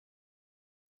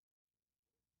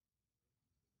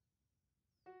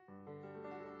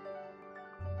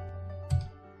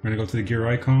We're going to go to the gear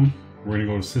icon. We're going to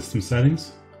go to system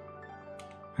settings.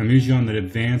 I'm usually on the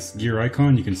advanced gear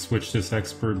icon. You can switch this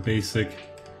expert, basic.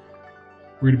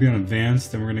 We're going to be on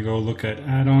advanced, and we're going to go look at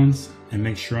add-ons and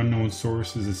make sure unknown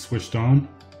sources is switched on.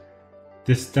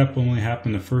 This step will only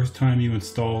happen the first time you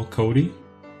install Kodi.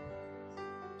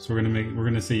 So we're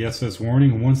going to say yes to this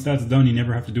warning, and once that's done, you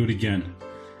never have to do it again.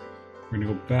 We're going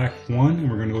to go back one, and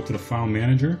we're going to go to the file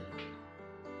manager.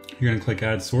 You're going to click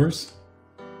add source,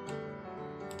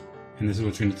 and this is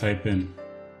what you're going to type in: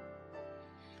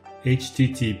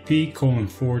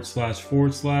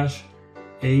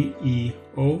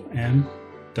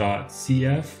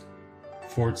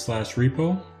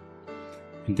 http://aeom.cf/repo.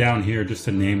 And down here, just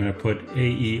to name it, I put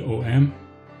AEOM,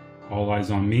 all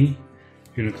eyes on me.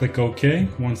 You're going to click OK.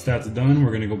 Once that's done, we're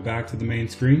going to go back to the main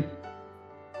screen.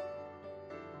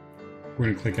 We're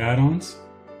going to click add-ons.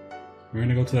 We're going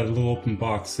to go to that little open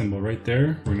box symbol right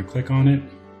there. We're going to click on it.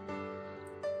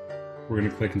 We're going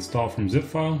to click install from zip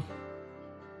file.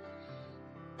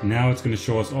 Now it's going to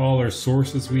show us all our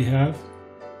sources we have.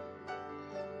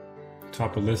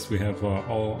 Top of the list, we have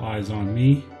all eyes on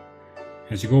me.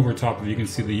 As you go over top of it, you can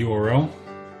see the URL.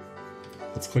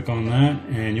 Let's click on that,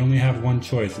 and you only have one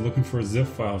choice. You're looking for a zip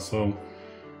file, so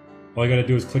all you got to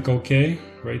do is click OK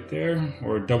right there,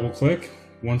 or double click.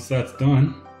 Once that's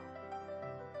done,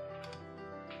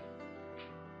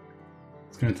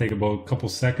 it's going to take about a couple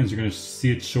seconds. You're going to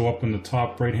see it show up in the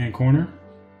top right hand corner,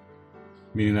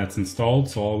 meaning that's installed.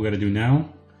 So all we got to do now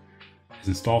is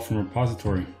install from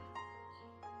repository.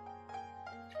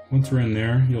 Once we're in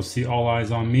there, you'll see all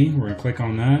eyes on me. We're going to click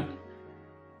on that.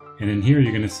 And in here,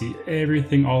 you're going to see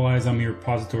everything All Eyes on Me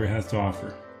repository has to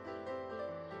offer.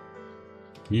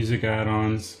 Music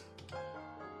add-ons,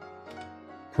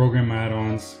 program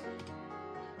add-ons.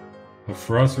 But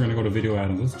for us, we're going to go to video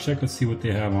add-ons. Let's check and see what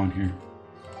they have on here.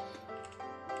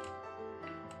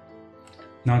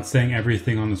 Not saying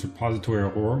everything on this repository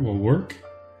will work,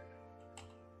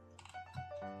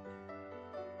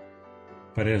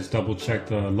 but I just double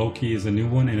checked. Loki is a new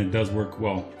one and it does work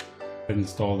well. I'd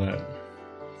install that.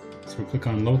 So we'll click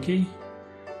on Loki.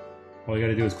 All you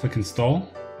gotta do is click install.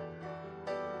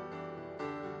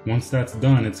 Once that's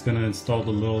done, it's gonna install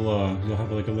the little, you'll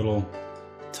have like a little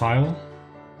tile.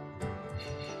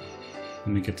 Let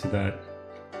me get to that.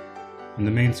 On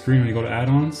the main screen, when you go to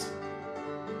add-ons,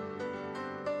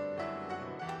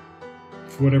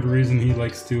 for whatever reason he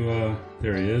likes to,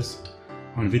 there he is.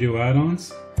 On video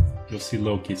add-ons, you'll see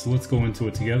Loki. So let's go into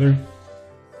it together.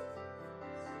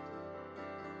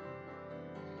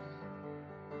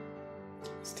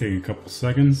 Let's take a couple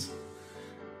seconds.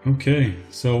 Okay,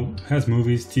 so it has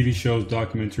movies, TV shows,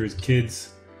 documentaries,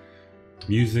 kids,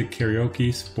 music,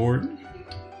 karaoke, sport,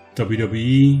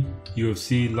 WWE,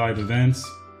 UFC, live events.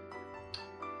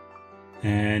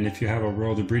 And if you have a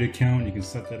World of Breed account, you can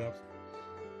set that up.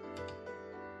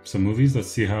 Some movies, let's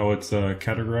see how it's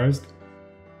categorized.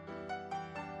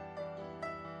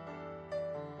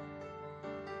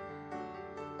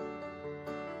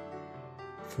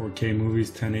 "4K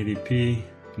movies, 1080p,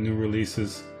 new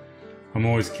releases." I'm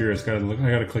always curious. I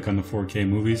gotta click on the 4K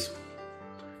movies.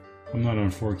 I'm not on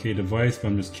a 4K device, but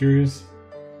I'm just curious.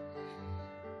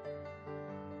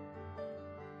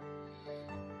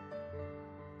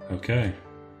 Okay.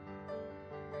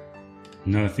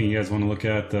 Another thing you guys want to look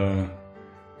at,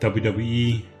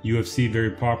 WWE, UFC,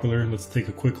 very popular. Let's take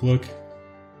a quick look.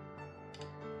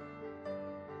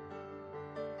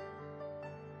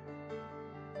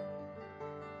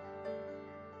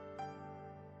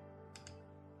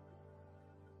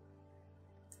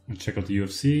 Let's check out the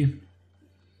UFC.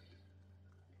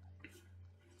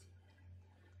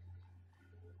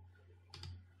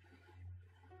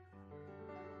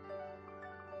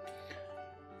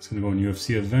 Just gonna go in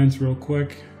UFC events real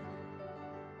quick.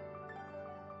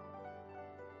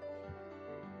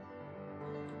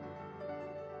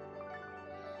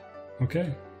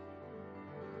 Okay.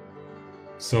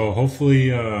 So hopefully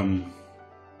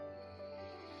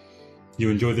you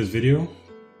enjoyed this video.